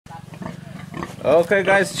Okay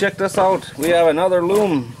guys, check this out. We have another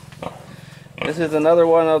loom. This is another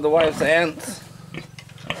one of the wife's aunts.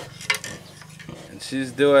 And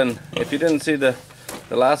she's doing, if you didn't see the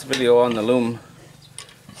last video on the loom,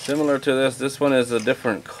 similar to this one is a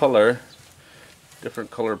different color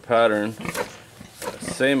pattern.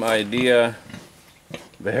 Same idea.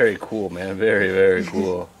 Very cool, man. Very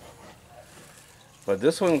cool. But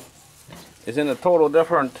this one is in a total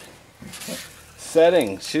different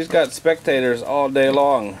setting. She's got spectators all day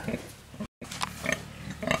long.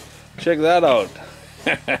 Check that out.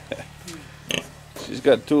 She's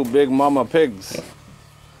got two big mama pigs.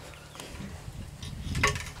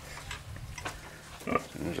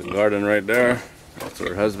 There's a garden right there. That's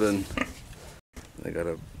her husband. They got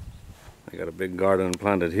a big garden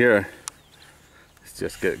planted here. It's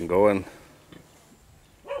just getting going.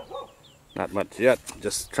 Not much yet,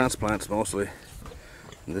 just transplants mostly.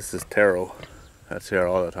 And this is taro. That's here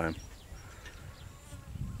all the time.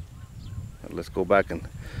 But let's go back and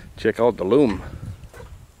check out the loom.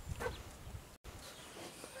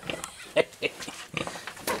 What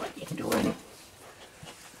are you doing?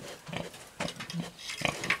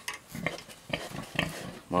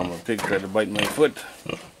 Mama pig tried to bite my foot.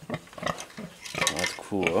 That's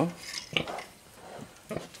cool, huh?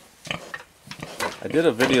 I did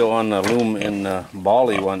a video on the loom in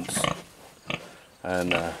Bali once,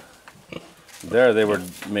 and there they were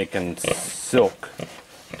making silk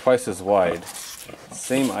twice as wide.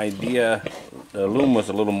 Same idea. The loom was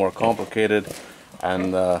a little more complicated,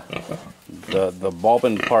 and the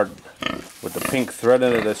bobbin part with the pink thread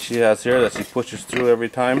in it that she has here that she pushes through every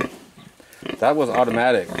time, that was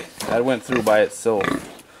automatic. That went through by itself,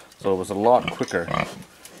 so it was a lot quicker.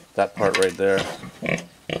 That part right there.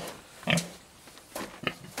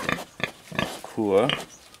 Cool, huh?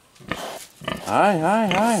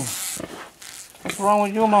 Hi. What's wrong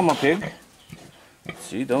with you, Mama Pig?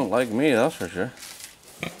 She don't like me, that's for sure.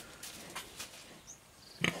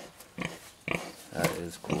 That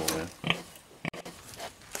is cool, man.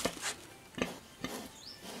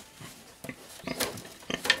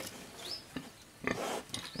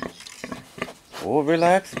 Oh,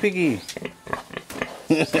 relax, Piggy.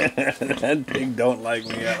 That pig don't like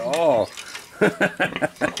me at all.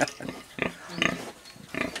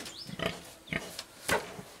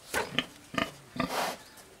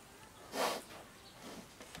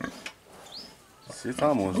 She's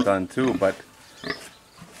almost done too, but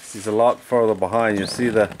she's a lot further behind. You see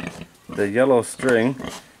the yellow string.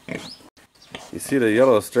 You see the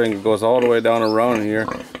yellow string goes all the way down around here,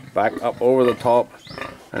 back up over the top,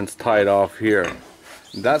 and it's tied off here.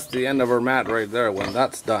 That's the end of her mat right there when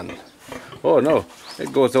that's done. Oh no,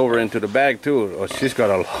 it goes over into the bag too. Oh, she's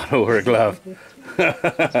got a lot of work left.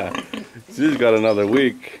 She's got another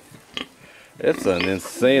week. It's an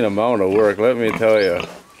insane amount of work, let me tell you.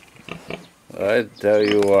 I tell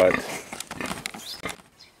you what.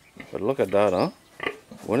 But look at that, huh?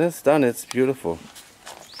 When it's done, it's beautiful.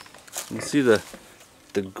 You see the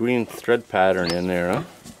green thread pattern in there, huh?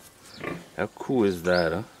 How cool is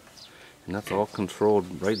that, huh? And that's all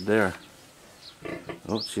controlled right there.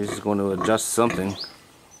 Oh, she's going to adjust something.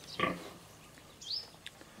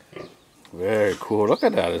 Very cool. Look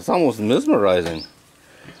at that. It's almost mesmerizing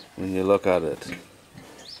when you look at it.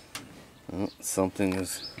 Oh, something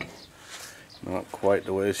is not quite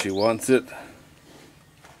the way she wants it.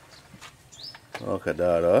 Look at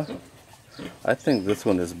that, huh? I think this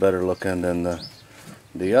one is better looking than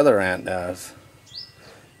the other ant has.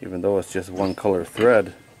 Even though it's just one color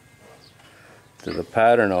thread. The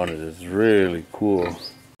pattern on it is really cool.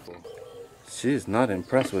 She's not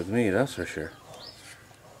impressed with me, that's for sure.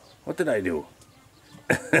 What did I do?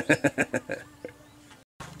 Come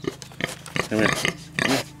here.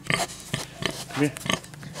 Come here.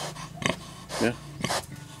 Yeah.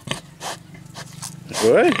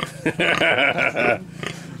 Good?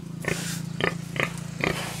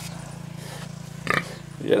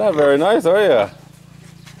 You're not very nice, are you?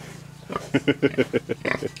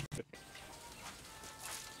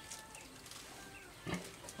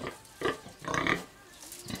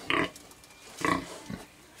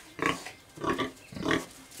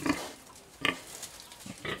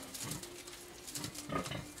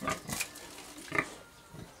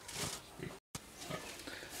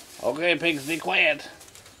 Okay, pigs, be quiet.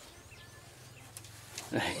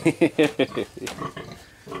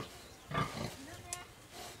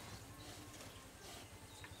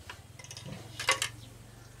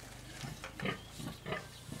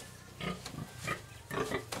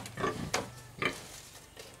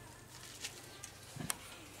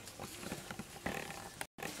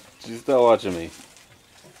 She's still watching me.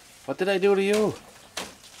 What did I do to you?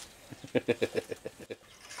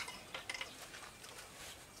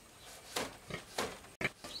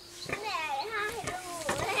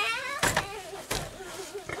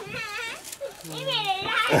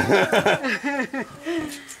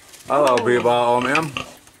 Hello, people, ma'am.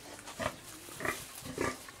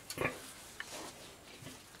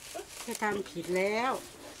 จะทำผิดแล้ว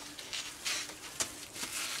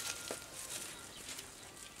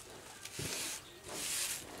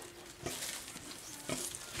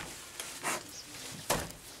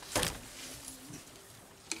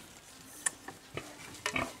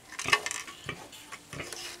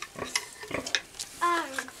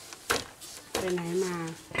ไปไหนมา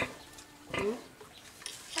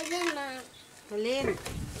ไปเล่นมาไปเล่น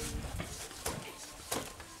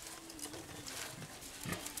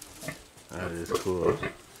That is cool.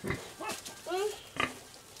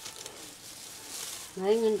 ไหน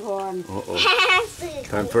เงินทอน Uh-oh.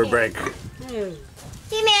 Time for a break.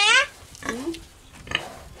 พี่แม่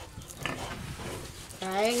ใ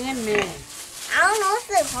ส่เงินแม่ เอาหนู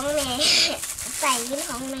สื่อของแม่ใส่ยิ้ม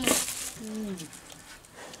ของแม่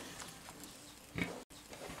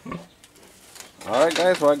Alright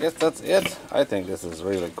guys, well I guess that's it. I think this is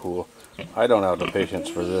really cool. I don't have the patience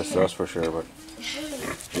for this, that's for sure, but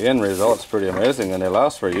the end result's pretty amazing and they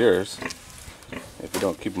last for years if you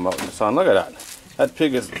don't keep them out in the sun. Look at that. That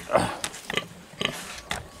pig is...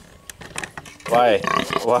 Why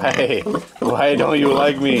don't you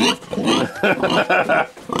like me?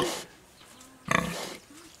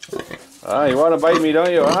 You want to bite me,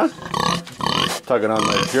 don't you, huh? Tugging on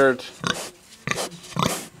my shirt.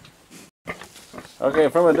 Okay,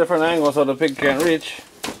 from a different angle so the pig can't reach.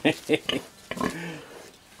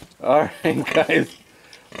 Alright guys,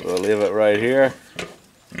 we'll leave it right here.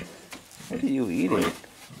 What are you eating?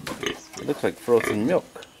 It looks like frozen milk.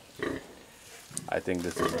 I think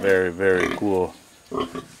this is very, very cool.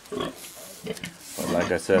 But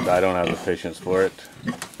like I said, I don't have the patience for it.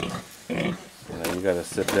 You gotta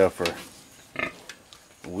sit there for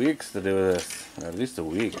weeks to do this, at least a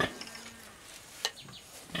week.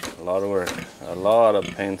 A lot of work, a lot of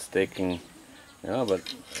painstaking, but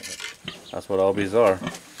that's what hobbies are.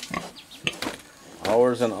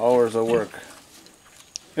 Hours and hours of work.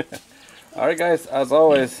 Alright guys, as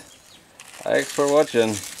always, thanks for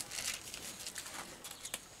watching.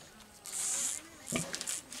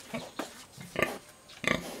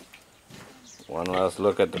 One last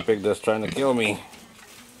look at the pig that's trying to kill me.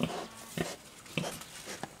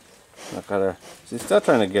 Look at her. She's still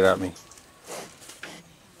trying to get at me.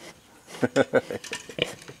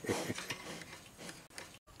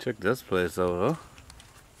 Check this place out,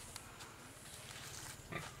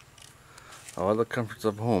 huh? All the comforts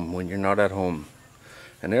of home when you're not at home.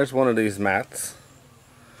 And there's one of these mats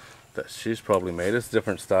that she's probably made. It's a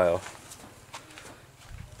different style.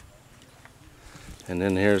 And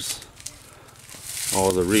then here's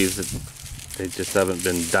all the wreaths that they just haven't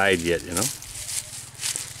been dyed yet, you know.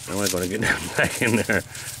 How am I going to get them back in there?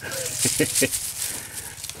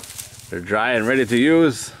 They're dry and ready to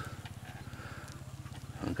use.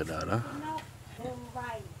 Look at that, huh?